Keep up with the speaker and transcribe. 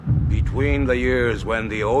Between the years when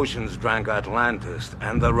the oceans drank Atlantis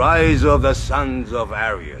and the rise of the sons of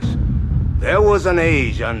Arius, there was an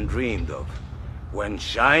age undreamed of, when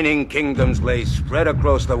shining kingdoms lay spread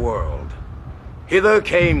across the world. Hither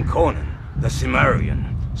came Conan, the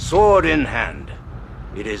Cimmerian, sword in hand.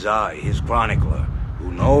 It is I, his chronicler,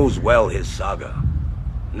 who knows well his saga.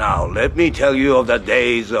 Now let me tell you of the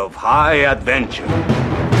days of high adventure.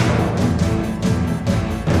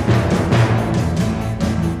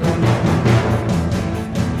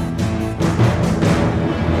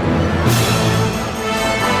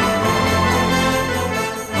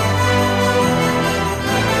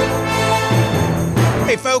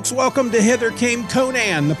 Hey folks, welcome to Hither Came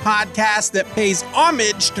Conan, the podcast that pays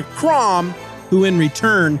homage to Crom, who in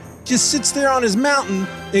return just sits there on his mountain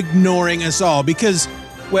ignoring us all because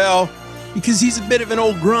he's a bit of an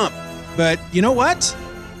old grump. But you know what?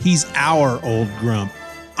 He's our old grump.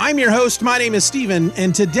 I'm your host, my name is Steven,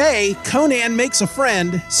 and today Conan makes a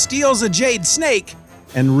friend, steals a jade snake,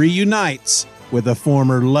 and reunites with a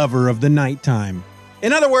former lover of the nighttime.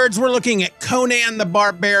 In other words, we're looking at Conan the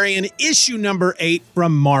Barbarian, issue number 8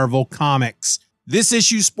 from Marvel Comics. This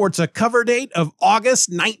issue sports a cover date of August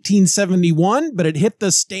 1971, but it hit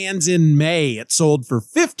the stands in May. It sold for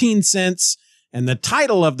 15 cents, and the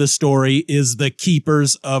title of the story is The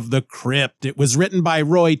Keepers of the Crypt. It was written by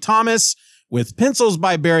Roy Thomas, with pencils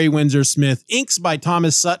by Barry Windsor Smith, inks by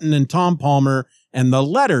Thomas Sutton and Tom Palmer, and the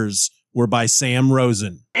letters were by Sam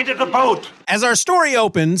Rosen. Into the boat! As our story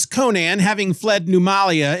opens, Conan, having fled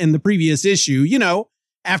Numalia in the previous issue,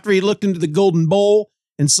 after he looked into the golden bowl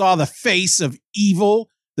and saw the face of evil,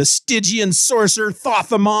 the Stygian sorcerer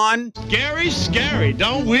Thothamon. Scary,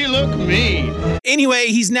 don't we look mean? Anyway,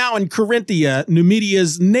 he's now in Corinthia,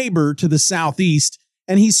 Numidia's neighbor to the southeast,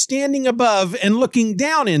 and he's standing above and looking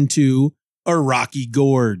down into a rocky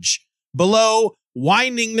gorge. Below,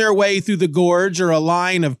 winding their way through the gorge, are a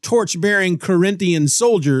line of torch-bearing Corinthian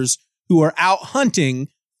soldiers who are out hunting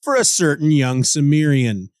for a certain young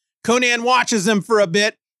Cimmerian. Conan watches them for a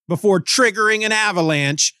bit before triggering an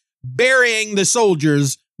avalanche, burying the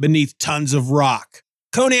soldiers beneath tons of rock.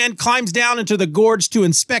 Conan climbs down into the gorge to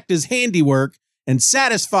inspect his handiwork, and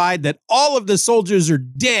satisfied that all of the soldiers are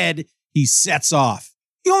dead, he sets off.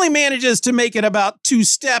 He only manages to make it about 2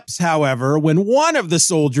 steps, however, when one of the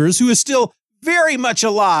soldiers, who is still very much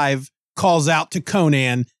alive, calls out to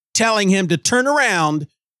Conan, telling him to turn around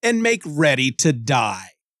and make ready to die.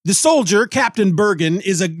 The soldier, Captain Bergen,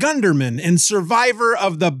 is a Gunderman and survivor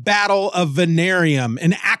of the Battle of Venarium,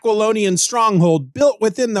 an Aquilonian stronghold built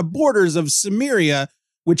within the borders of Cimmeria,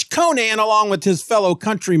 which Conan, along with his fellow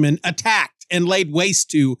countrymen, attacked and laid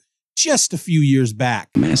waste to just a few years back.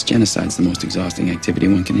 Mass genocide's the most exhausting activity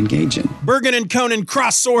one can engage in. Bergen and Conan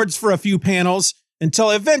cross swords for a few panels,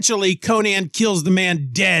 until eventually Conan kills the man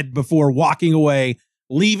dead before walking away,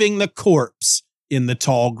 leaving the corpse in the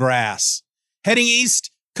tall grass. Heading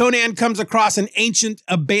east, Conan comes across an ancient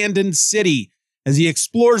abandoned city. As he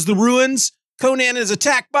explores the ruins, Conan is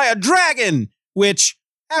attacked by a dragon, which,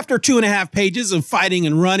 after 2.5 pages of fighting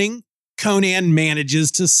and running, Conan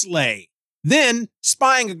manages to slay. Then,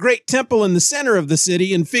 spying a great temple in the center of the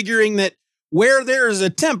city and figuring that where there is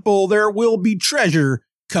a temple, there will be treasure,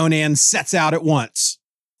 Conan sets out at once.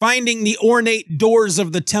 Finding the ornate doors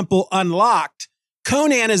of the temple unlocked,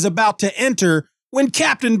 Conan is about to enter when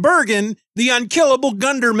Captain Bergen, the unkillable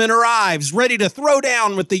Gunderman, arrives, ready to throw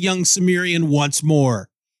down with the young Cimmerian once more.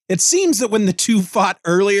 It seems that when the two fought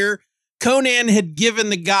earlier, Conan had given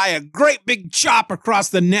the guy a great big chop across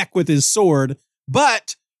the neck with his sword,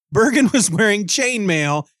 but Bergen was wearing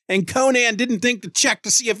chainmail, and Conan didn't think to check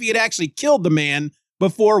to see if he had actually killed the man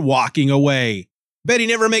before walking away. Bet he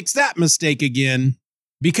never makes that mistake again,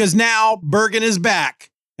 because now Bergen is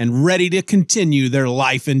back and ready to continue their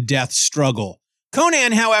life and death struggle.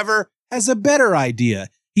 Conan, however, has a better idea.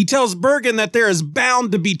 He tells Bergen that there is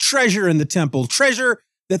bound to be treasure in the temple, treasure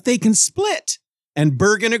that they can split. And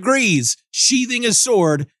Bergen agrees, sheathing his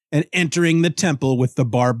sword and entering the temple with the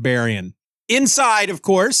barbarian. Inside, of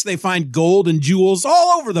course, they find gold and jewels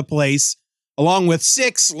all over the place, along with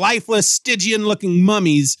 6 lifeless Stygian-looking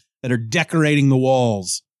mummies that are decorating the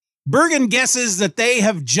walls. Bergen guesses that they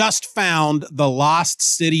have just found the lost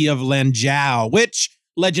city of Lanjiao, which,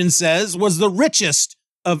 legend says, was the richest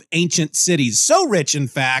of ancient cities. So rich, in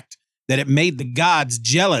fact, that it made the gods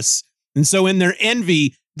jealous. And so in their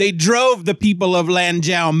envy, they drove the people of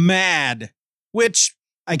Lanjiao mad, which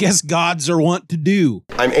I guess gods are wont to do.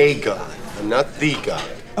 I'm a god. I'm not the god.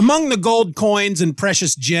 Among the gold coins and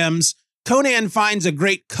precious gems, Conan finds a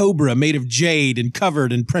great cobra made of jade and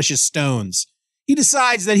covered in precious stones. He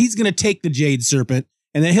decides that he's going to take the jade serpent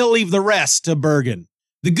and that he'll leave the rest to Bergen.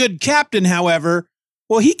 The good captain, however,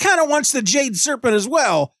 well, he kind of wants the Jade Serpent as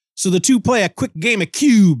well, so the two play a quick game of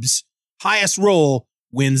cubes. Highest roll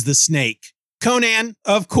wins the snake. Conan,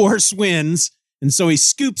 of course, wins, and so he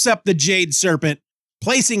scoops up the Jade Serpent,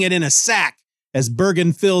 placing it in a sack as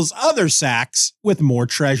Bergen fills other sacks with more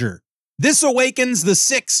treasure. This awakens the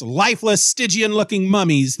 6 lifeless Stygian-looking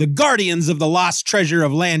mummies, the guardians of the lost treasure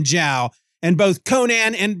of Lanjiao, and both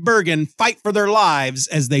Conan and Bergen fight for their lives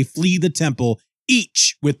as they flee the temple,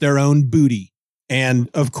 each with their own booty, and,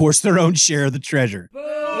 of course, their own share of the treasure.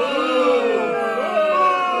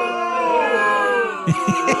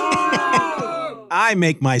 I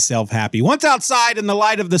make myself happy. Once outside in the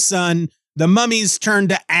light of the sun, the mummies turn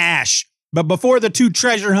to ash. But before the two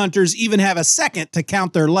treasure hunters even have a second to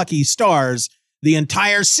count their lucky stars, the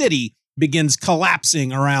entire city begins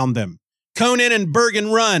collapsing around them. Conan and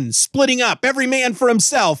Bergen run, splitting up, every man for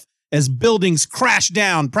himself, as buildings crash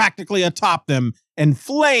down practically atop them and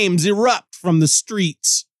flames erupt from the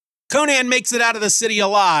streets. Conan makes it out of the city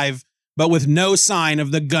alive, but with no sign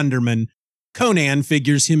of the Gunderman. Conan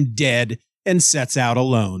figures him dead and sets out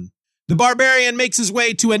alone. The barbarian makes his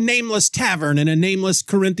way to a nameless tavern in a nameless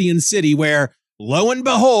Corinthian city where, lo and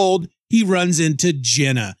behold, he runs into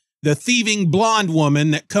Jenna, the thieving blonde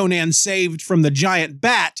woman that Conan saved from the giant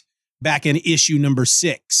bat back in issue number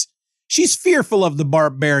 6. She's fearful of the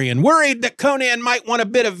barbarian, worried that Conan might want a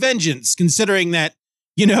bit of vengeance, considering that,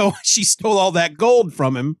 she stole all that gold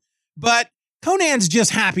from him. But Conan's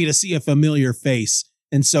just happy to see a familiar face,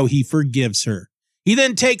 and so he forgives her. He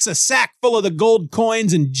then takes a sack full of the gold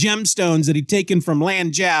coins and gemstones that he'd taken from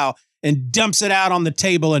Lanjiao and dumps it out on the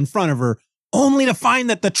table in front of her, only to find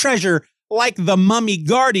that the treasure, like the mummy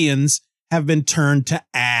guardians, have been turned to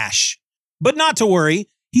ash. But not to worry,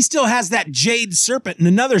 he still has that Jade Serpent in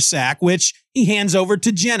another sack, which he hands over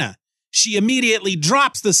to Jenna. She immediately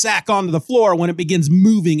drops the sack onto the floor when it begins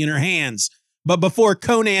moving in her hands. But before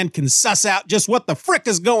Conan can suss out just what the frick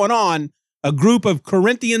is going on, a group of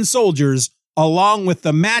Corinthian soldiers, along with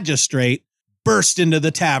the magistrate, burst into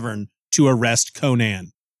the tavern to arrest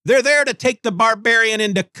Conan. They're there to take the barbarian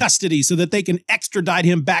into custody so that they can extradite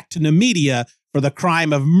him back to Numidia for the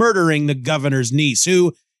crime of murdering the governor's niece,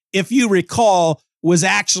 who, if you recall, was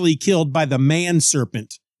actually killed by the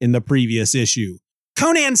man-serpent in the previous issue.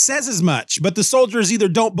 Conan says as much, but the soldiers either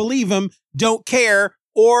don't believe him, don't care,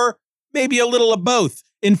 or maybe a little of both.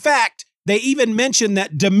 In fact, they even mentioned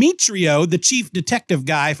that Demetrio, the chief detective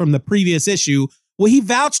guy from the previous issue, he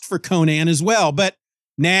vouched for Conan as well. But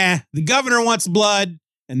nah, the governor wants blood,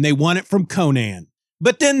 and they want it from Conan.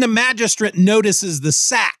 But then the magistrate notices the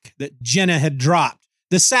sack that Jenna had dropped,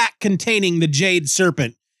 the sack containing the Jade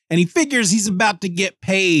Serpent, and he figures he's about to get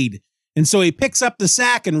paid. And so he picks up the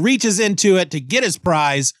sack and reaches into it to get his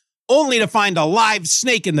prize, only to find a live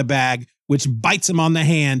snake in the bag, which bites him on the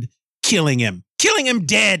hand, killing him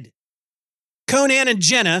dead. Conan and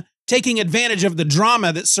Jenna, taking advantage of the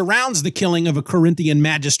drama that surrounds the killing of a Corinthian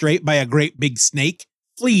magistrate by a great big snake,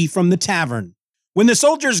 flee from the tavern. When the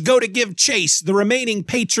soldiers go to give chase, the remaining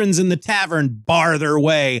patrons in the tavern bar their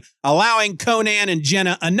way, allowing Conan and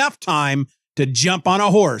Jenna enough time to jump on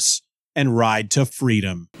a horse and ride to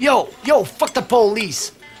freedom. Yo, fuck the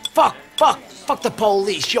police. Fuck the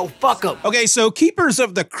police. Yo, fuck them. Okay, so Keepers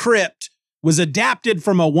of the Crypt was adapted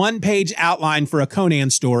from a one-page outline for a Conan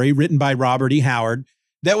story written by Robert E. Howard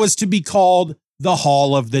that was to be called The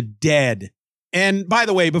Hall of the Dead. And by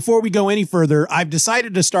the way, before we go any further, I've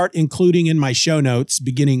decided to start including in my show notes,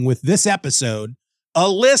 beginning with this episode, a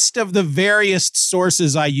list of the various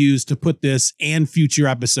sources I use to put this and future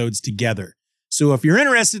episodes together. So if you're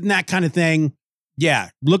interested in that kind of thing,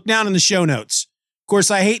 look down in the show notes. Of course,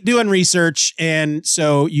 I hate doing research, and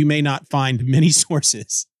so you may not find many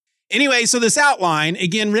sources. Anyway, so this outline,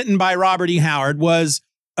 again written by Robert E. Howard, was,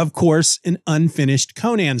 of course, an unfinished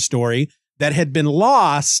Conan story that had been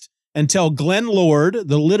lost until Glenn Lord,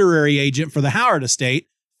 the literary agent for the Howard estate,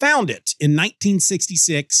 found it in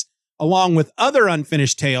 1966, along with other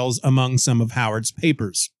unfinished tales among some of Howard's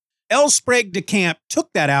papers. L. Sprague de Camp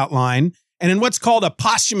took that outline and, in what's called a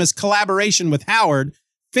posthumous collaboration with Howard,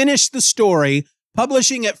 finished the story,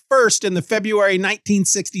 publishing it first in the February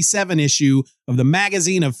 1967 issue of the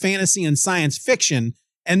Magazine of Fantasy and Science Fiction,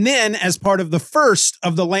 and then as part of the first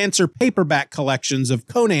of the Lancer paperback collections of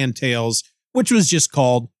Conan tales, which was just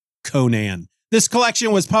called Conan. This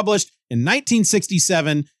collection was published in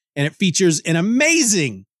 1967, and it features an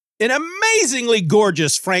amazingly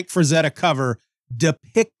gorgeous Frank Frazetta cover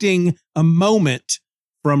depicting a moment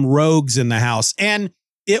from Rogues in the House. And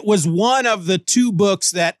it was one of the 2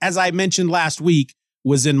 books that, as I mentioned last week,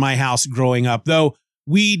 was in my house growing up, though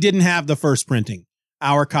we didn't have the first printing.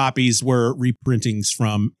 Our copies were reprintings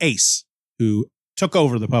from Ace, who took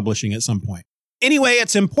over the publishing at some point. Anyway,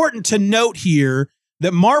 it's important to note here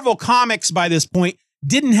that Marvel Comics by this point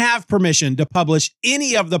didn't have permission to publish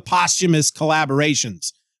any of the posthumous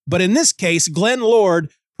collaborations. But in this case, Glenn Lord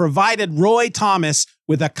provided Roy Thomas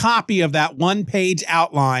with a copy of that one-page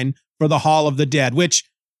outline for the Hall of the Dead, which,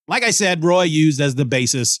 like I said, Roy used as the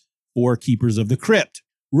basis for Keepers of the Crypt.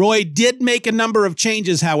 Roy did make a number of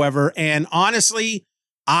changes, however, and honestly,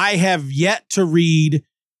 I have yet to read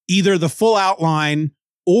either the full outline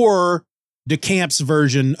or DeCamp's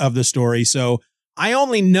version of the story. So I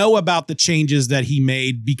only know about the changes that he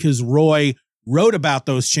made because Roy wrote about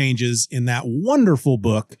those changes in that wonderful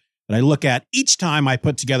book that I look at each time I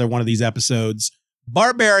put together one of these episodes,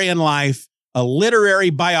 Barbarian Life, a literary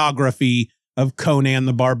biography of Conan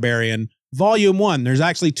the Barbarian, Volume 1. There's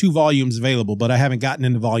actually 2 volumes available, but I haven't gotten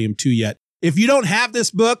into Volume 2 yet. If you don't have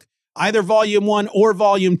this book, either Volume 1 or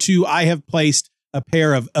Volume 2, I have placed a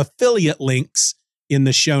pair of affiliate links in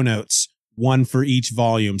the show notes, one for each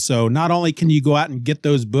volume. So not only can you go out and get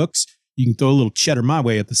those books, you can throw a little cheddar my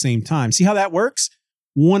way at the same time. See how that works?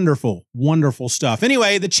 Wonderful, wonderful stuff.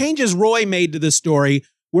 Anyway, the changes Roy made to this story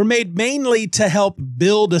were made mainly to help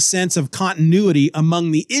build a sense of continuity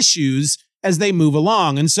among the issues as they move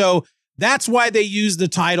along. And so that's why they used the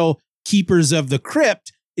title Keepers of the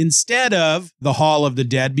Crypt instead of the Hall of the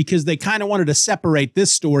Dead, because they kind of wanted to separate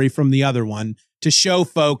this story from the other one to show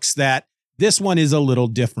folks that this one is a little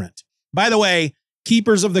different. By the way,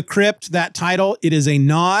 Keepers of the Crypt, that title, it is a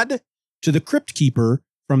nod to the Crypt Keeper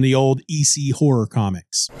from the old EC horror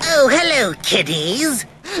comics. Oh, hello, kiddies.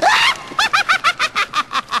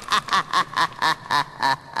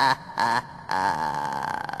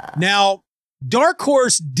 Now, Dark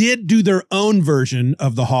Horse did do their own version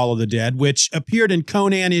of the Hall of the Dead, which appeared in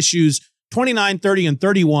Conan issues 29, 30, and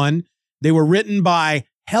 31. They were written by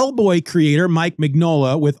Hellboy creator Mike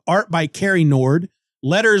Mignola with art by Cary Nord.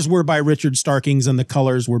 Letters were by Richard Starkings and the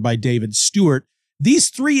colors were by David Stewart. These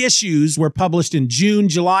 3 issues were published in June,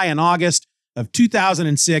 July, and August of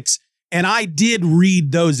 2006, and I did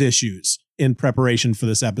read those issues in preparation for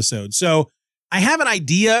this episode. So I have an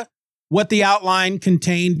idea what the outline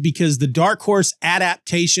contained because the Dark Horse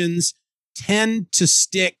adaptations tend to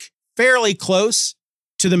stick fairly close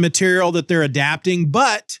to the material that they're adapting.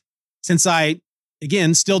 But since I,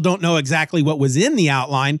 again, still don't know exactly what was in the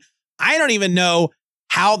outline, I don't even know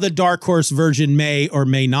how the Dark Horse version may or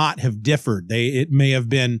may not have differed. It may have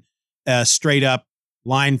been a straight up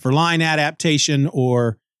line for line adaptation,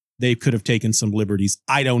 or they could have taken some liberties.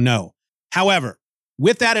 I don't know. However,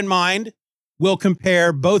 with that in mind, we'll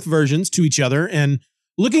compare both versions to each other, and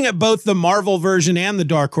looking at both the Marvel version and the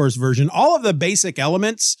Dark Horse version, all of the basic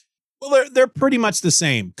elements, well, they're pretty much the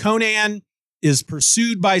same. Conan is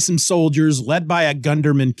pursued by some soldiers led by a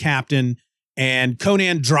Gunderman captain, and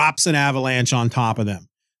Conan drops an avalanche on top of them.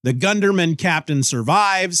 The Gunderman captain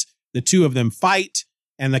survives, the two of them fight,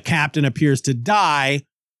 and the captain appears to die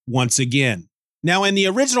once again. Now, in the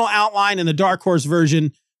original outline in the Dark Horse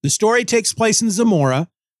version, the story takes place in Zamora.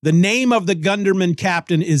 The name of the Gunderman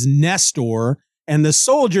captain is Nestor, and the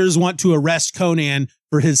soldiers want to arrest Conan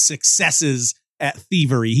for his successes at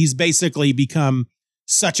thievery. He's basically become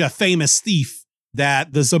such a famous thief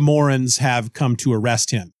that the Zamorans have come to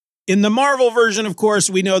arrest him. In the Marvel version, of course,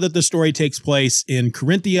 we know that the story takes place in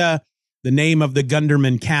Corinthia. The name of the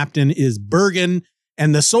Gunderman captain is Bergen,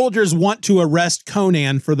 and the soldiers want to arrest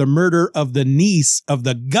Conan for the murder of the niece of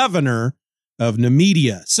the governor of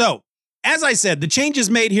Numidia. So, as I said, the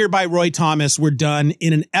changes made here by Roy Thomas were done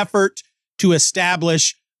in an effort to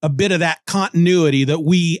establish a bit of that continuity that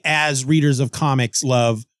we as readers of comics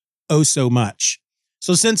love oh so much.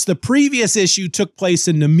 So since the previous issue took place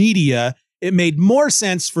in Numidia, it made more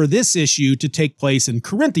sense for this issue to take place in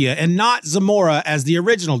Corinthia and not Zamora as the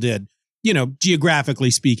original did, geographically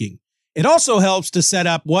speaking. It also helps to set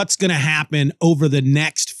up what's going to happen over the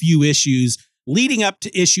next few issues leading up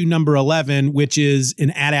to issue number 11, which is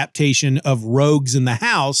an adaptation of Rogues in the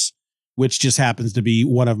House, which just happens to be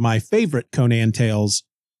one of my favorite Conan tales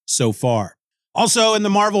so far. Also, in the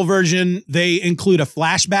Marvel version, they include a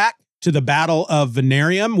flashback to the Battle of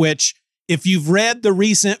Venarium, which, if you've read the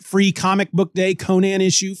recent Free Comic Book Day Conan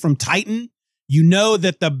issue from Titan, you know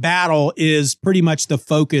that the battle is pretty much the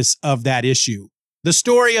focus of that issue. The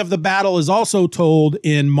story of the battle is also told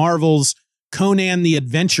in Marvel's Conan the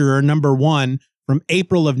Adventurer #1 from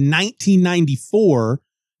April of 1994.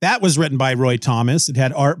 That was written by Roy Thomas. It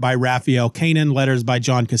had art by Raphael Kanan, letters by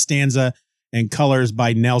John Costanza, and colors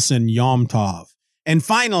by Nelson Yomtov. And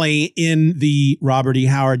finally, in the Robert E.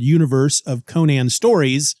 Howard universe of Conan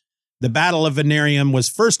stories, the Battle of Venarium was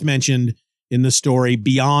first mentioned in the story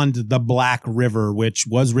Beyond the Black River, which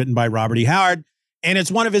was written by Robert E. Howard. And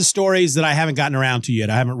it's one of his stories that I haven't gotten around to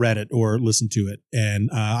yet. I haven't read it or listened to it.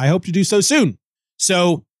 And I hope to do so soon.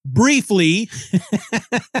 So briefly,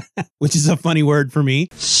 which is a funny word for me.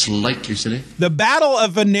 Slightly silly. The Battle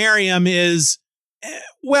of Venarium is,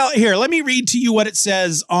 well, here, let me read to you what it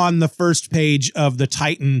says on the first page of the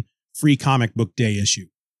Titan Free Comic Book Day issue.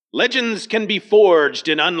 Legends can be forged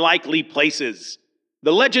in unlikely places.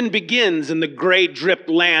 The legend begins in the gray-dripped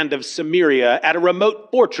land of Cimmeria at a remote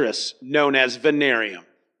fortress known as Venarium.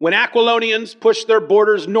 When Aquilonians pushed their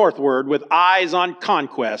borders northward with eyes on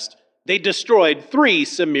conquest, they destroyed 3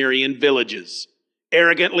 Cimmerian villages.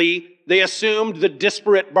 Arrogantly, they assumed the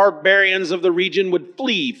disparate barbarians of the region would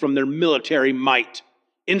flee from their military might.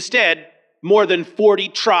 Instead, more than 40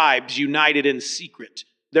 tribes united in secret,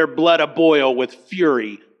 their blood aboil with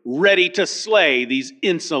fury, ready to slay these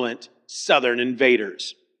insolent southern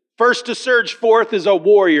invaders. First to surge forth is a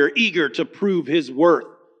warrior eager to prove his worth,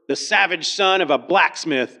 the savage son of a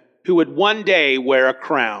blacksmith who would one day wear a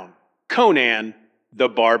crown, Conan the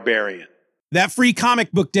Barbarian. That Free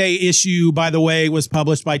Comic Book Day issue, by the way, was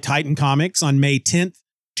published by Titan Comics on May 10th,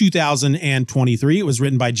 2023. It was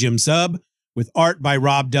written by Jim Sub, with art by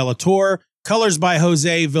Rob Delatorre, colors by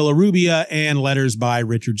Jose Villarrubia, and letters by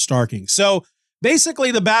Richard Starking. So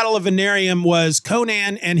basically, the Battle of Venarium was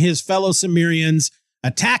Conan and his fellow Cimmerians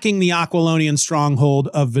attacking the Aquilonian stronghold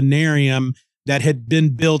of Venarium that had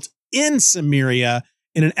been built in Cimmeria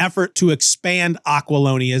in an effort to expand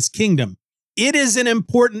Aquilonia's kingdom. It is an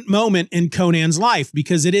important moment in Conan's life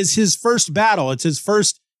because it is his first battle. It's his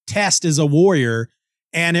first test as a warrior,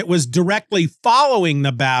 and it was directly following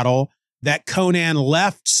the battle that Conan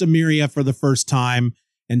left Cimmeria for the first time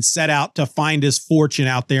and set out to find his fortune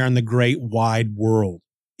out there in the great wide world.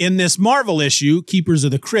 In this Marvel issue, Keepers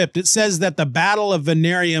of the Crypt, it says that the Battle of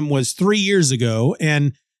Venarium was 3 years ago,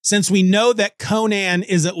 and since we know that Conan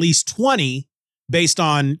is at least 20, based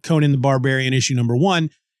on Conan the Barbarian issue number 1,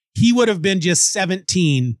 he would have been just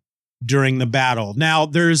 17 during the battle. Now,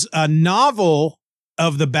 there's a novel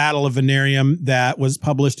of the Battle of Venarium that was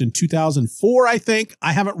published in 2004, I think.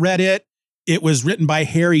 I haven't read it. It was written by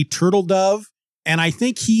Harry Turtledove, and I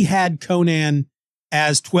think he had Conan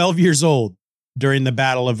as 12 years old during the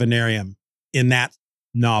Battle of Venarium in that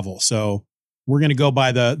novel. So we're going to go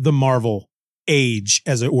by the Marvel age,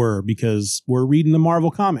 as it were, because we're reading the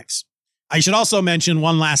Marvel comics. I should also mention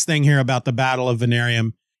one last thing here about the Battle of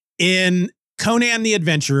Venarium. In Conan the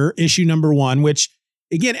Adventurer, issue number 1, which,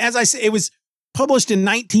 again, as I say, it was published in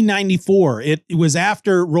 1994. It was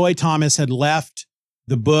after Roy Thomas had left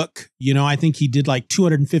the book. You know, I think he did like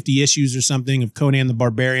 250 issues or something of Conan the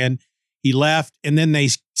Barbarian. He left, and then they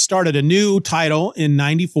started a new title in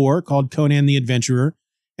 94 called Conan the Adventurer,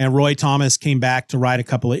 and Roy Thomas came back to write a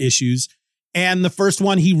couple of issues. And the first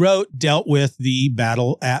one he wrote dealt with the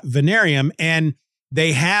battle at Venarium, and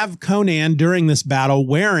they have Conan during this battle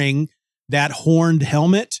wearing that horned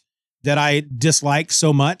helmet that I dislike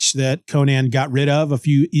so much that Conan got rid of a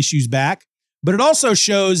few issues back. But it also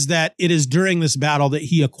shows that it is during this battle that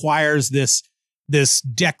he acquires this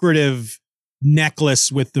decorative necklace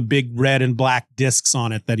with the big red and black discs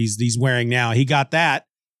on it that he's wearing now. He got that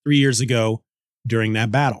 3 years ago during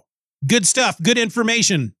that battle. Good stuff. Good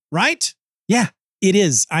information, right? Yeah, it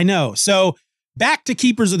is. I know. So back to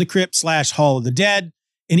Keepers of the Crypt / Hall of the Dead.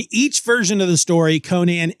 In each version of the story,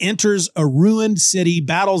 Conan enters a ruined city,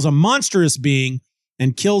 battles a monstrous being,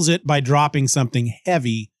 and kills it by dropping something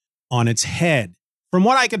heavy on its head. From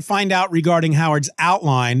what I could find out regarding Howard's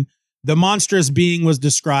outline, the monstrous being was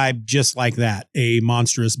described just like that, a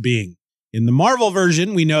monstrous being. In the Marvel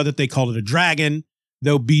version, we know that they called it a dragon,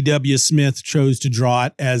 though B.W. Smith chose to draw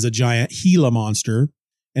it as a giant Gila monster.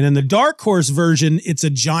 And in the Dark Horse version, it's a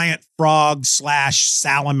giant frog /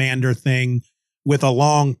 salamander thing with a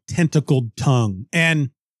long tentacled tongue.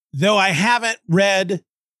 And though I haven't read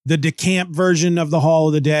the DeCamp version of the Hall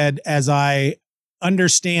of the Dead, as I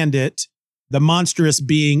understand it, the monstrous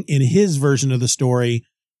being in his version of the story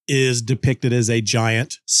is depicted as a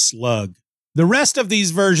giant slug. The rest of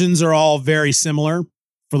these versions are all very similar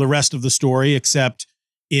for the rest of the story, except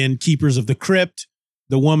in Keepers of the Crypt,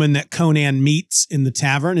 the woman that Conan meets in the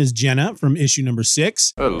tavern is Jenna from issue number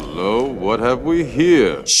 6. Hello, what have we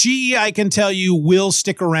here? She, I can tell you, will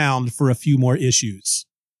stick around for a few more issues.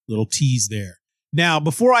 Little tease there. Now,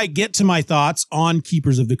 before I get to my thoughts on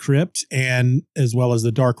Keepers of the Crypt and as well as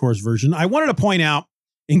the Dark Horse version, I wanted to point out,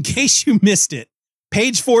 in case you missed it,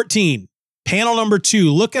 page 14, panel number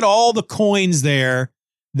 2, look at all the coins there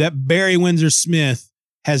that Barry Windsor Smith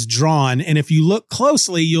has drawn. And if you look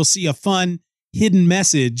closely, you'll see a fun hidden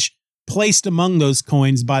message placed among those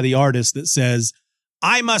coins by the artist that says,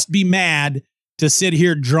 I must be mad to sit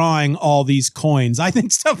here drawing all these coins. I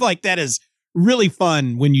think stuff like that is really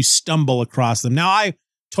fun when you stumble across them. Now, I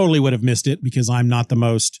totally would have missed it because I'm not the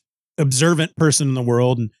most observant person in the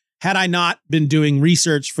world. And had I not been doing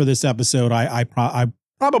research for this episode, I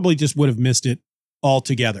probably just would have missed it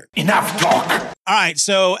altogether. Enough talk. All right.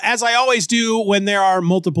 So as I always do when there are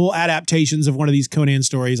multiple adaptations of one of these Conan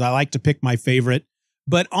stories, I like to pick my favorite.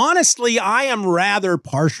 But honestly, I am rather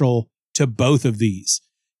partial to both of these.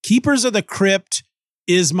 Keepers of the Crypt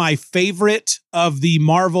is my favorite of the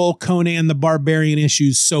Marvel Conan the Barbarian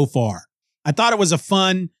issues so far. I thought it was a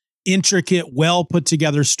fun, intricate, well put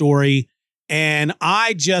together story. And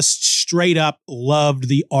I just straight up loved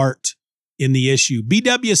the art in the issue.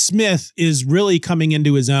 B.W. Smith is really coming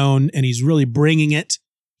into his own, and he's really bringing it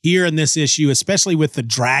here in this issue, especially with the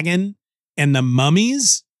dragon and the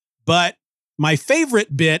mummies. But my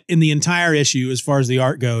favorite bit in the entire issue, as far as the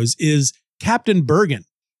art goes, is Captain Bergen.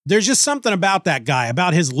 There's just something about that guy,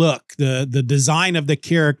 about his look, the design of the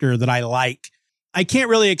character that I like. I can't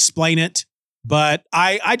really explain it, but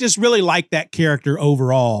I just really like that character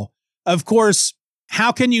overall. Of course,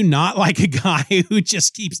 how can you not like a guy who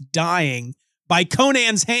just keeps dying by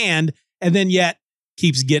Conan's hand and then yet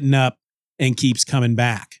keeps getting up and keeps coming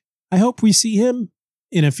back? I hope we see him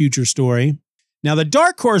in a future story. Now, the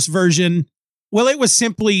Dark Horse version, well, it was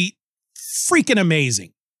simply freaking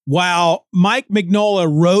amazing. While Mike Mignola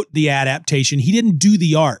wrote the adaptation, he didn't do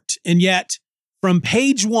the art. And yet, from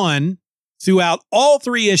page one, throughout all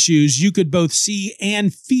three issues, you could both see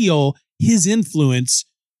and feel his influence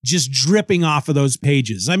just dripping off of those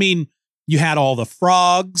pages. I mean, you had all the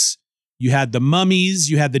frogs, you had the mummies,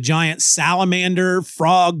 you had the giant salamander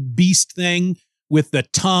frog beast thing with the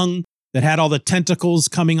tongue that had all the tentacles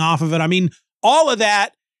coming off of it. I mean, all of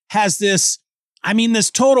that has this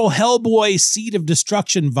total Hellboy Seed of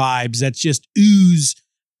Destruction vibes that just ooze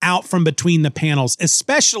out from between the panels,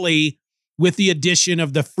 especially with the addition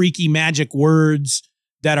of the freaky magic words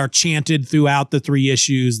that are chanted throughout the three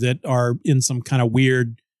issues that are in some kind of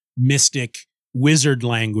weird mystic wizard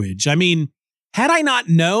language. I mean, had I not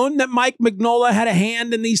known that Mike Mignola had a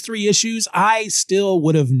hand in these three issues, I still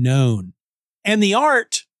would have known. And the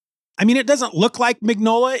art, I mean, it doesn't look like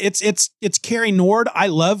Mignola. It's Cary Nord. I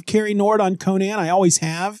love Cary Nord on Conan. I always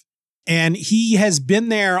have. And he has been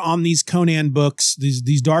there on these Conan books,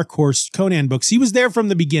 these Dark Horse Conan books. He was there from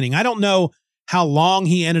the beginning. I don't know how long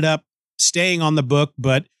he ended up staying on the book,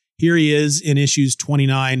 but here he is in issues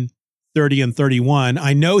 29, 30, and 31.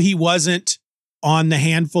 I know he wasn't on the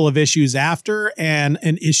handful of issues after and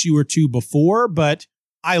an issue or two before, but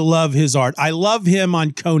I love his art. I love him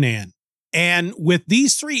on Conan. And with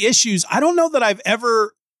these three issues, I don't know that I've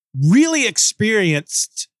ever really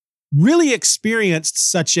experienced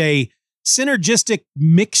such a synergistic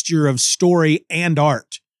mixture of story and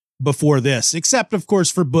art before this, except, of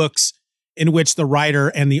course, for books in which the writer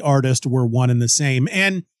and the artist were one and the same.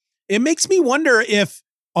 And it makes me wonder if,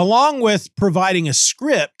 along with providing a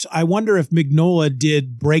script, I wonder if Mignola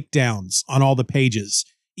did breakdowns on all the pages,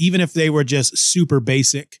 even if they were just super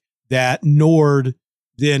basic, that Nord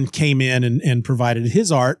then came in and provided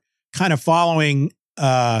his art, kind of following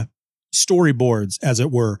storyboards, as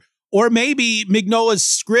it were. Or maybe Mignola's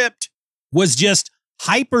script was just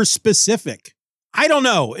hyper specific. I don't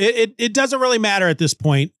know. It doesn't really matter at this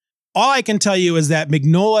point. All I can tell you is that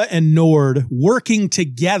Mignola and Nord working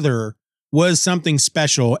together was something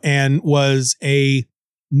special and was a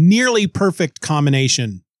nearly perfect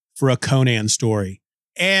combination for a Conan story.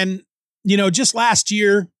 And, you know, just last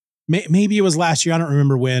year, maybe it was last year, I don't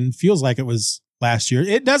remember when, feels like it was last year.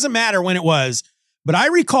 It doesn't matter when it was, but I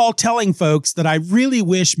recall telling folks that I really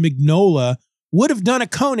wish Mignola would have done a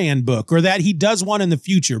Conan book, or that he does one in the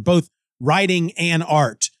future, both writing and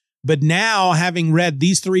art. But now, having read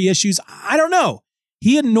these three issues, I don't know.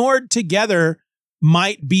 He and Nord together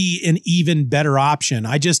might be an even better option.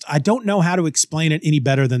 I don't know how to explain it any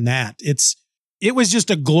better than that. It was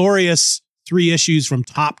just a glorious three issues from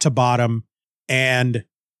top to bottom. And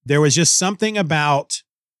there was just something about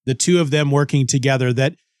the two of them working together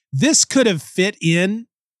that this could have fit in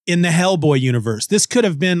the Hellboy universe. This could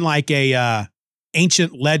have been like a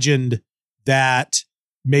ancient legend that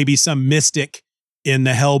maybe some mystic in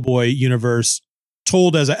the Hellboy universe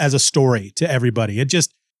told as a story to everybody. It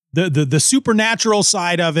just, the supernatural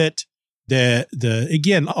side of it,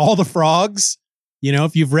 again, all the frogs, you know,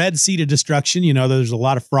 if you've read Seed of Destruction, you know, there's a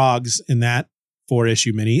lot of frogs in that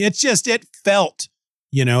 4-issue mini. It felt,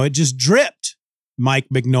 you know, it just dripped Mike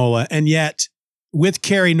Mignola. And yet with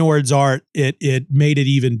Cary Nord's art, it made it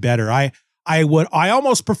even better. I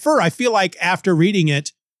almost prefer, I feel like after reading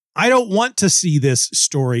it, I don't want to see this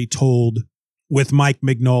story told with Mike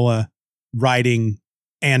Mignola writing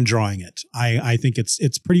and drawing it. I think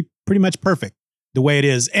it's pretty much perfect the way it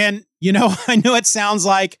is. And, I know it sounds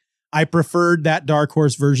like I preferred that Dark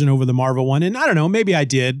Horse version over the Marvel one. And I don't know, maybe I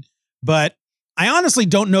did, but I honestly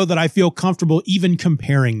don't know that I feel comfortable even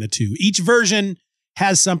comparing the two. Each version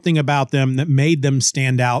has something about them that made them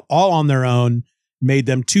stand out all on their own, made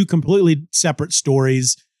them two completely separate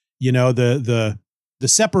stories. The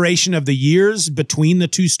separation of the years between the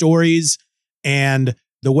two stories and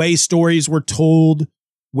the way stories were told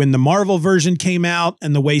when the Marvel version came out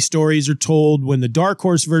and the way stories are told when the Dark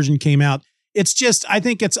Horse version came out. It's just, I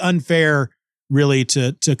think it's unfair really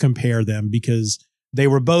to compare them because they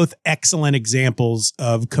were both excellent examples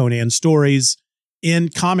of Conan stories in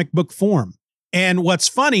comic book form. And what's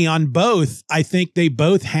funny on both, I think they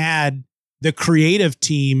both had the creative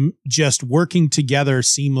team just working together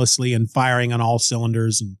seamlessly and firing on all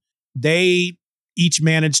cylinders. And they each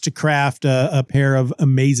managed to craft a pair of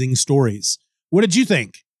amazing stories. What did you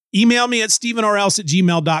think? Email me at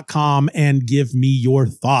stevenorelse@gmail.com and give me your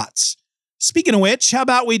thoughts. Speaking of which, how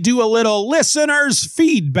about we do a little listeners'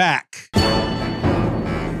 feedback?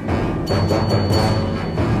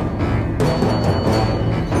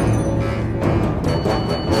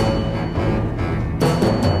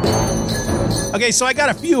 Okay, so I got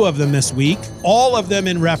a few of them this week, all of them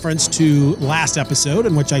in reference to last episode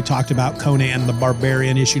in which I talked about Conan the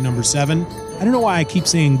Barbarian, issue number 7. I don't know why I keep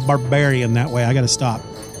saying Barbarian that way. I got to stop.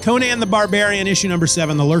 Conan the Barbarian, issue number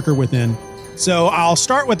 7, The Lurker Within. So I'll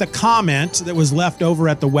start with a comment that was left over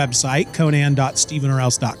at the website,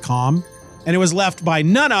 conan.stevenorelse.com. And it was left by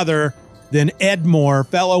none other than Ed Moore,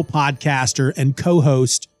 fellow podcaster and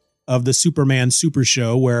co-host of the Superman Super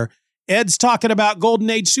Show, where Ed's talking about Golden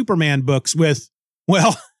Age Superman books with,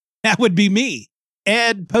 well, that would be me.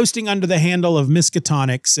 Ed, posting under the handle of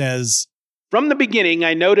Miskatonic, says, "From the beginning,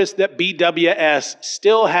 I noticed that BWS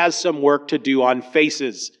still has some work to do on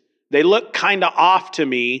faces. They look kind of off to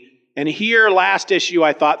me, and here last issue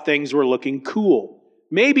I thought things were looking cool.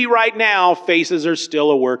 Maybe right now faces are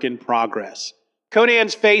still a work in progress.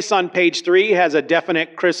 Conan's face on page 3 has a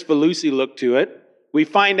definite Chris Felucci look to it. We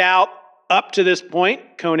find out up to this point,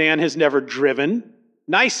 Conan has never driven.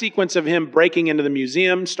 Nice sequence of him breaking into the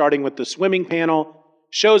museum, starting with the swimming panel.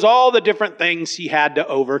 Shows all the different things he had to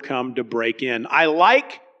overcome to break in. I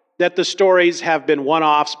like that the stories have been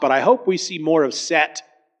one-offs, but I hope we see more of Set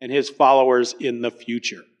and his followers in the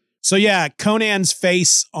future." So yeah, Conan's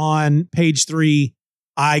face on page 3,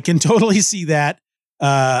 I can totally see that.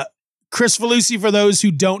 Chris Felucci, for those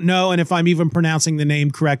who don't know, and if I'm even pronouncing the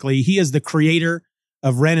name correctly, he is the creator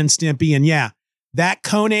of Ren and Stimpy. And yeah, that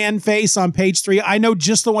Conan face on page 3, I know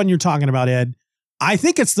just the one you're talking about, Ed. I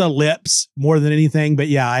think it's the lips more than anything, but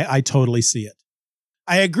yeah, I totally see it.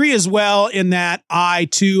 I agree as well in that I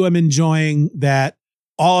too am enjoying that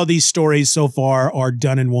all of these stories so far are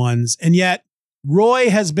done in ones. And yet Roy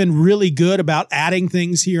has been really good about adding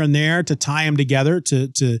things here and there to tie them together,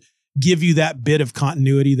 to give you that bit of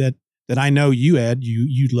continuity that I know you, Ed,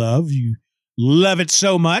 you love. You love it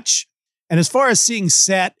so much. And as far as seeing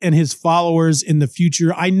Set and his followers in the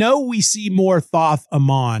future, I know we see more Thoth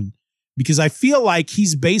Amon because I feel like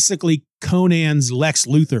he's basically Conan's Lex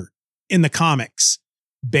Luthor in the comics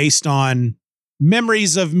based on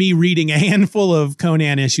memories of me reading a handful of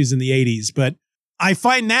Conan issues in the 80s. But I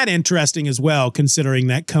find that interesting as well, considering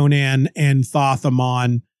that Conan and Thoth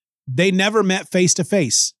Amon, they never met face to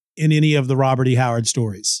face in any of the Robert E. Howard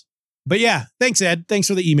stories. But yeah, thanks, Ed. Thanks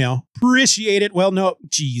for the email. Appreciate it. Well, no,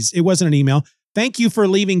 geez, it wasn't an email. Thank you for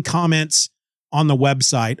leaving comments on the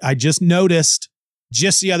website. I just noticed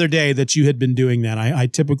just the other day that you had been doing that. I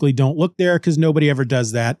typically don't look there because nobody ever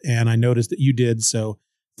does that. And I noticed that you did. So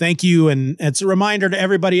thank you. And it's a reminder to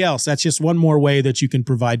everybody else. That's just one more way that you can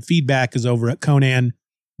provide feedback is over at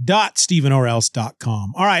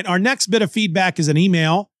conan.stevenorelse.com. All right. Our next bit of feedback is an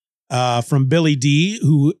email from Billy D,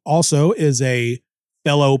 who also is a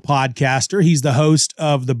fellow podcaster. He's the host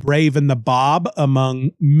of The Brave and the Bob, among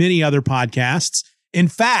many other podcasts. In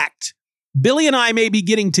fact, Billy and I may be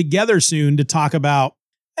getting together soon to talk about,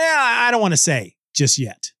 I don't want to say just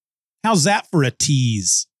yet. How's that for a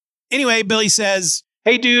tease? Anyway, Billy says,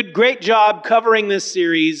 "Hey dude, great job covering this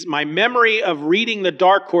series. My memory of reading the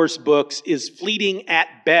Dark Horse books is fleeting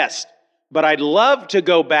at best, but I'd love to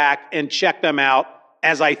go back and check them out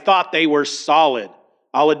as I thought they were solid.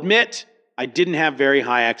 I'll admit, I didn't have very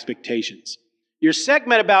high expectations. Your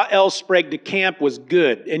segment about El Sprague de Camp was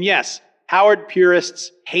good. And yes, Howard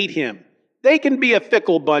purists hate him. They can be a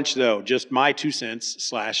fickle bunch though, just my 2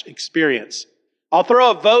 cents / experience. I'll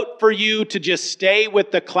throw a vote for you to just stay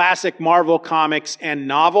with the classic Marvel comics and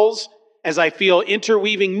novels, as I feel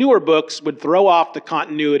interweaving newer books would throw off the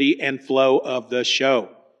continuity and flow of the show.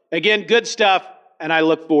 Again, good stuff, and I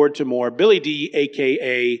look forward to more. Billy D,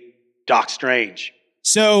 a.k.a. Doc Strange.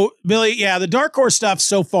 So, Billy, yeah, the Dark Horse stuff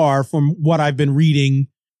so far, from what I've been reading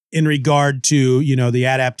in regard to, the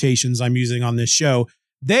adaptations I'm using on this show,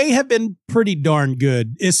 they have been pretty darn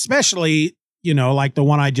good, especially, like the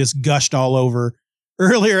one I just gushed all over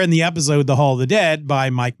earlier in the episode, The Hall of the Dead by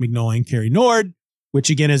Mike Mignola and Carrie Nord, which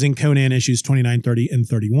again is in Conan issues 29, 30, and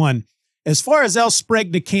 31. As far as El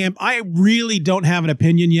Sprague de Camp, I really don't have an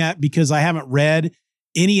opinion yet because I haven't read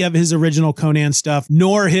any of his original Conan stuff,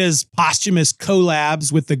 nor his posthumous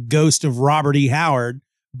collabs with the ghost of Robert E. Howard.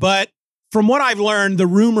 But from what I've learned, the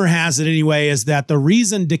rumor has it anyway, is that the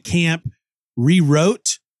reason de Camp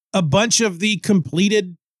rewrote a bunch of the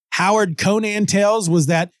completed Howard Conan tales was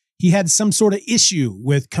that he had some sort of issue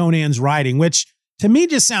with Conan's writing, which to me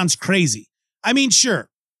just sounds crazy. I mean, sure,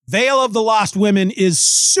 Veil of the Lost Women is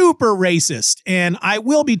super racist, and I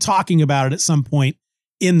will be talking about it at some point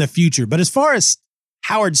in the future. But as far as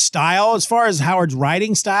Howard's style, as far as Howard's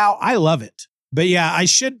writing style, I love it. But yeah, I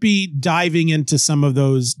should be diving into some of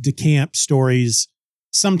those de Camp stories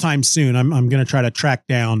sometime soon. I'm going to try to track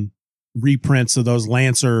down reprints of those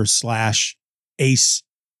Lancer/Ace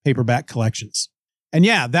paperback collections. And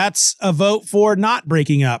yeah, that's a vote for not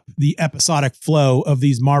breaking up the episodic flow of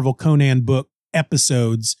these Marvel Conan book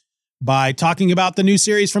episodes by talking about the new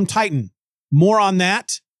series from Titan. More on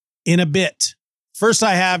that in a bit. First,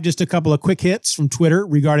 I have just a couple of quick hits from Twitter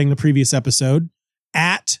regarding the previous episode.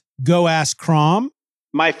 At GoAskCrom,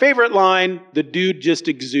 my favorite line, the dude just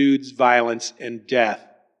exudes violence and death.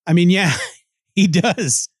 I mean, yeah, he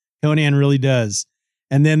does. Conan really does.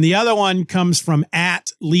 And then the other one comes from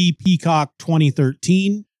at Lee Peacock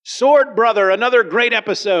 2013. Sword Brother, another great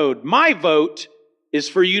episode. My vote is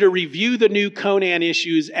for you to review the new Conan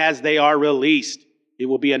issues as they are released. It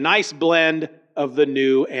will be a nice blend of the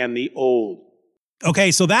new and the old.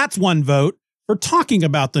 Okay, so that's one vote for talking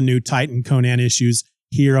about the new Titan Conan issues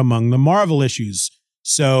here among the Marvel issues.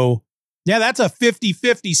 So, yeah, that's a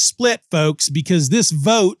 50-50 split, folks, because this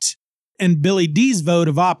vote and Billy D's vote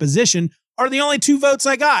of opposition are the only two votes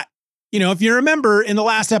I got. If you remember, in the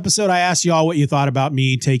last episode, I asked you all what you thought about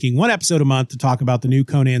me taking one episode a month to talk about the new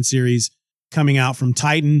Conan series coming out from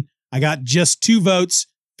Titan. I got just 2 votes,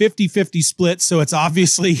 50-50 split, so it's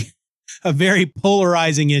obviously a very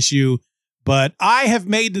polarizing issue. But I have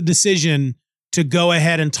made the decision to go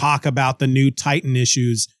ahead and talk about the new Titan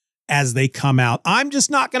issues as they come out. I'm just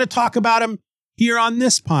not going to talk about them here on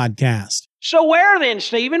this podcast. So where then,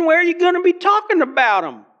 Stephen? Where are you going to be talking about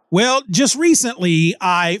them? Well, just recently,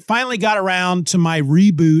 I finally got around to my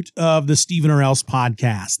reboot of the Stephen or Else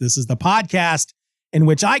podcast. This is the podcast in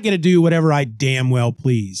which I get to do whatever I damn well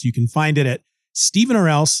please. You can find it at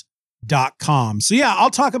stephenorelse.com. So yeah, I'll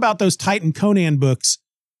talk about those Titan Conan books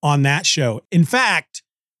on that show. In fact,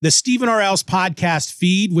 the Stephen or Else podcast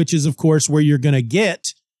feed, which is, of course, where you're going to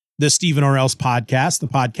get the Stephen or Else podcast, the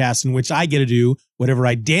podcast in which I get to do whatever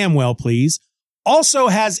I damn well please, also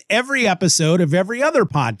has every episode of every other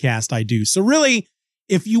podcast I do. So really,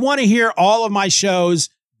 if you want to hear all of my shows,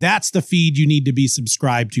 that's the feed you need to be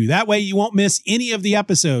subscribed to. That way you won't miss any of the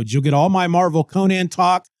episodes. You'll get all my Marvel Conan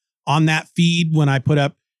talk on that feed when I put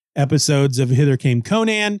up episodes of Hither Came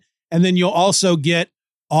Conan. And then you'll also get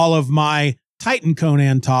all of my Titan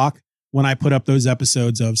Conan talk when I put up those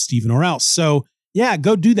episodes of Stephen or Else. So yeah,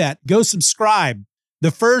 go do that. Go subscribe.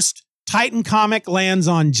 The first Titan comic lands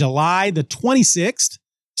on July the 26th.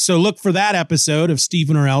 So look for that episode of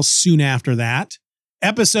Stephen or Else soon after that.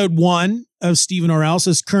 Episode 1 of Stephen or Else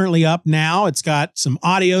is currently up now. It's got some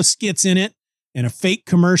audio skits in it and a fake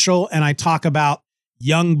commercial. And I talk about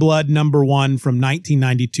Youngblood #1 from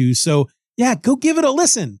 1992. So yeah, go give it a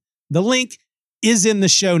listen. The link is in the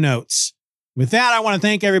show notes. With that, I want to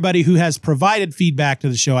thank everybody who has provided feedback to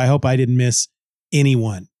the show. I hope I didn't miss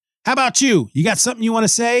anyone. How about you? You got something you want to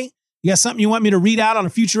say? You got something you want me to read out on a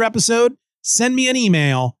future episode? Send me an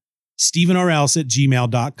email,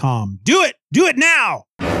 stephenorelse@gmail.com. Do it! Do it now!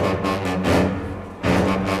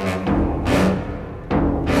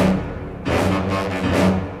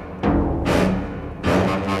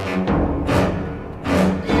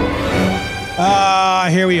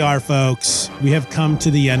 Here we are, folks. We have come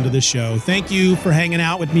to the end of the show. Thank you for hanging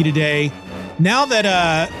out with me today. Now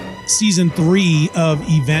that season 3 of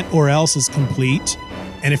Event or Else is complete,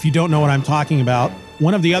 and if you don't know what I'm talking about,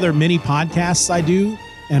 one of the other mini podcasts I do,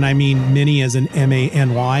 and I mean mini as in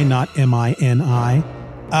M-A-N-Y, not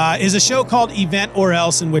M-I-N-I, is a show called Event or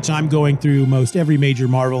Else, in which I'm going through most every major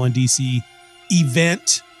Marvel and DC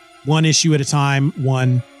event, one issue at a time,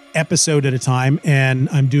 one episode at a time, and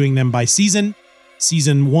I'm doing them by season.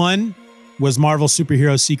 Season 1 was Marvel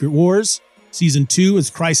Superhero Secret Wars. Season 2 is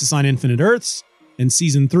Crisis on Infinite Earths. And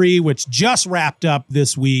Season 3, which just wrapped up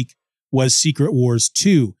this week, was Secret Wars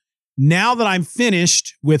 2. Now that I'm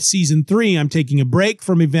finished with Season 3, I'm taking a break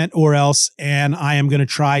from Event or Else, and I am going to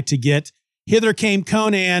try to get Hither Came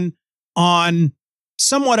Conan on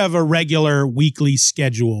somewhat of a regular weekly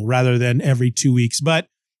schedule rather than every 2 weeks. But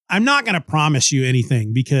I'm not going to promise you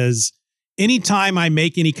anything, because anytime I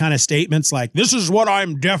make any kind of statements like, this is what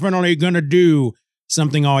I'm definitely going to do,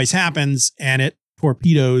 something always happens and it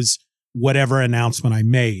torpedoes whatever announcement I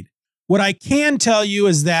made. What I can tell you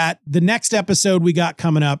is that the next episode we got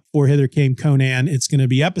coming up for Hither Came Conan, it's going to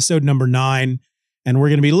be episode number 9, and we're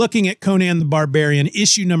going to be looking at Conan the Barbarian,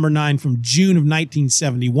 issue number 9 from June of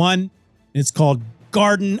 1971. It's called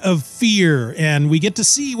Garden of Fear, and we get to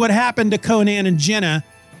see what happened to Conan and Jenna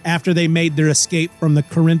after they made their escape from the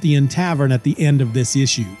Corinthian tavern at the end of this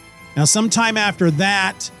issue. Now, sometime after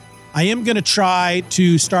that, I am going to try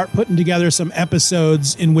to start putting together some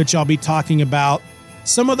episodes in which I'll be talking about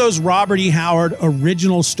some of those Robert E. Howard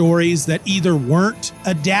original stories that either weren't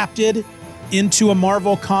adapted into a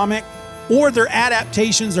Marvel comic, or their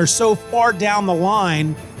adaptations are so far down the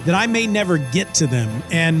line that I may never get to them.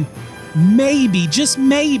 And maybe, just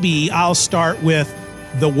maybe, I'll start with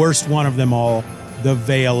the worst one of them all, The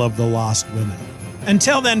Veil of the Lost Women.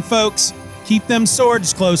 Until then, folks, keep them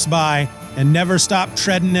swords close by and never stop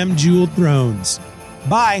treading them jeweled thrones.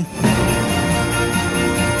 Bye.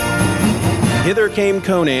 Hither Came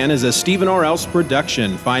Conan is a Stephen or Else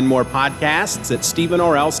production. Find more podcasts at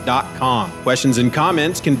stephenorelse.com. Questions and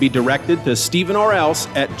comments can be directed to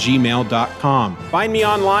stephenorelse@gmail.com. Find me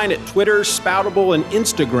online at Twitter, Spoutable, and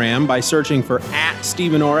Instagram by searching for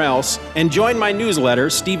 @StephenOrElse, and join my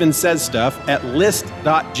newsletter, Stephen Says Stuff, at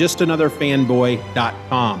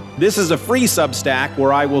list.justanotherfanboy.com. This is a free Substack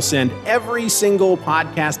where I will send every single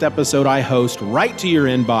podcast episode I host right to your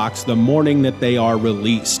inbox the morning that they are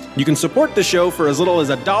released. You can support the show for as little as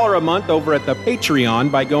 $1 a month over at the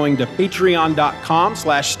Patreon by going to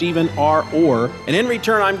patreon.com/StephenROr. And in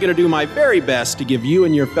return, I'm going to do my very best to give you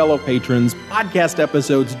and your fellow patrons podcast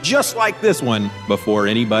episodes just like this one before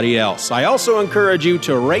anybody else. I also encourage you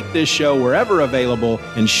to rate this show wherever available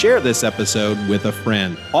and share this episode with a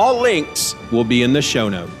friend. All links will be in the show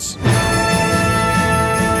notes.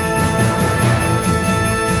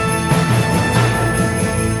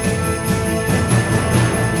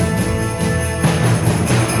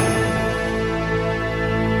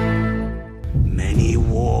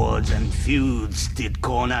 Feuds did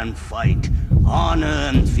Conan fight, honor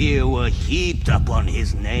and fear were heaped upon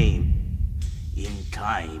his name. In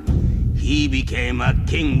time, he became a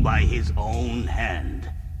king by his own hand.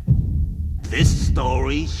 This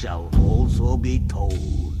story shall also be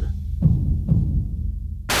told.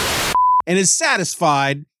 And is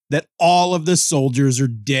satisfied that all of the soldiers are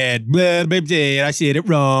dead. I said it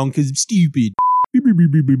wrong because I'm stupid.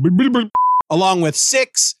 Along with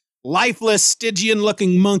 6 lifeless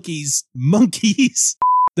Stygian-looking monkeys,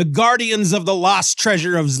 the guardians of the lost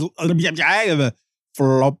treasure of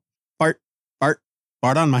fart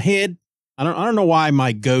on my head. I don't know why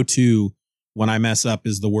my go-to when I mess up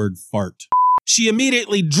is the word fart. She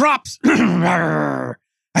immediately drops.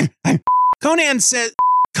 Conan says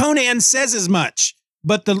as much,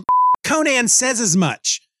 but the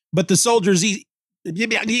soldiers eat.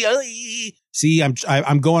 See,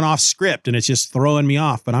 I'm going off script and it's just throwing me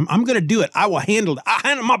off, but I'm going to do it. I will handle it. I'll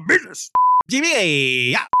handle my business.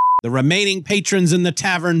 The remaining patrons in the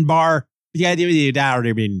tavern bar.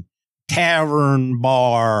 Tavern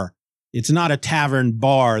bar. It's not a tavern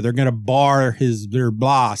bar. They're going to bar their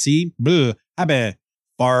blah. See? Blah.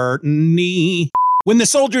 Fartney. When the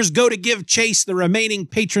soldiers go to give chase, the remaining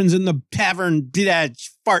patrons in the tavern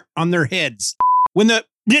fart on their heads. When the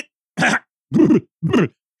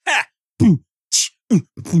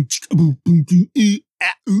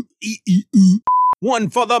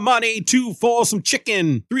One for the money, 2 for some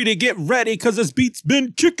chicken, 3 to get ready because this beat's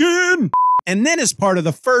been kicking. And then as part of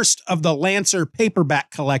the first of the Lancer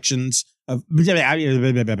paperback collections of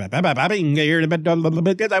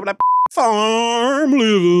Farm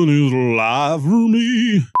living is life for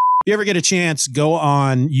me. If you ever get a chance, go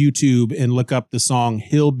on YouTube and look up the song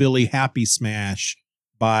Hillbilly Happy Smash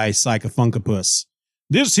by Psychofunkapus.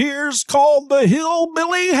 This here's called the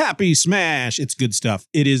Hillbilly Happy Smash. It's good stuff.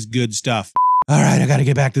 It is good stuff. All right, I got to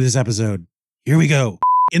get back to this episode. Here we go.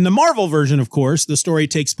 In the Marvel version, of course, the story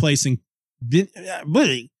takes place in...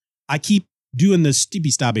 I keep doing this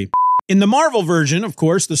stippy-stabby. In the Marvel version, of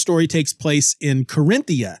course, the story takes place in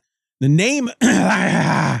Corinthia. The name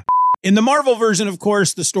in the Marvel version, of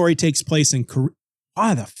course, the story takes place in Korea.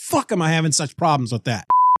 Why the fuck am I having such problems with that?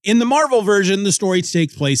 In the Marvel version, the story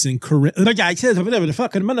takes place in Korea. In the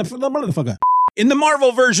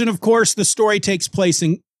Marvel version, of course, the story takes place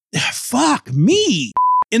in fuck me.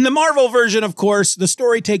 In the Marvel version, of course, the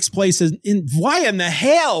story takes place in why in the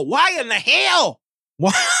hell? Why in the hell?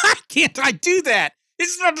 Why can't I do that?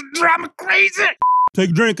 It's not the drama crazy. Take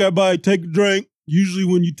a drink, everybody. Take a drink. Usually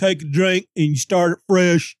when you take a drink and you start it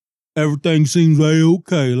fresh, everything seems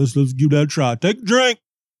okay. Let's give that a try. Take a drink.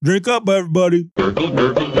 Drink up, everybody. That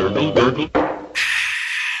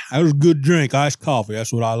was a good drink. Iced coffee.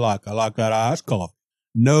 That's what I like. I like that iced coffee.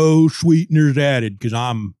 No sweeteners added because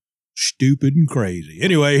I'm stupid and crazy.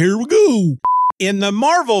 Anyway, here we go. In the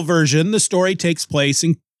Marvel version, the story takes place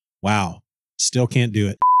in... Wow. Still can't do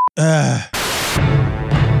it.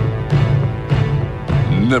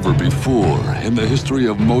 Never before in the history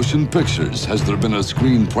of motion pictures has there been a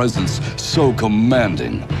screen presence so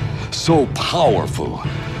commanding, so powerful,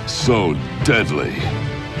 so deadly.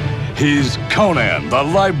 He's Conan, the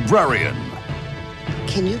Librarian.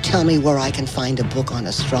 Can you tell me where I can find a book on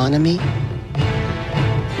astronomy?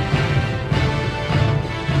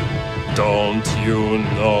 Don't you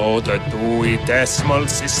know the Dewey Decimal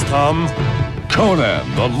System?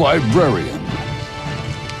 Conan, the Librarian.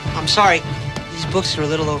 I'm sorry. These books are a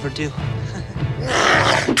little overdue.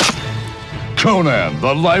 Conan,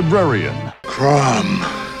 the Librarian. Crumb.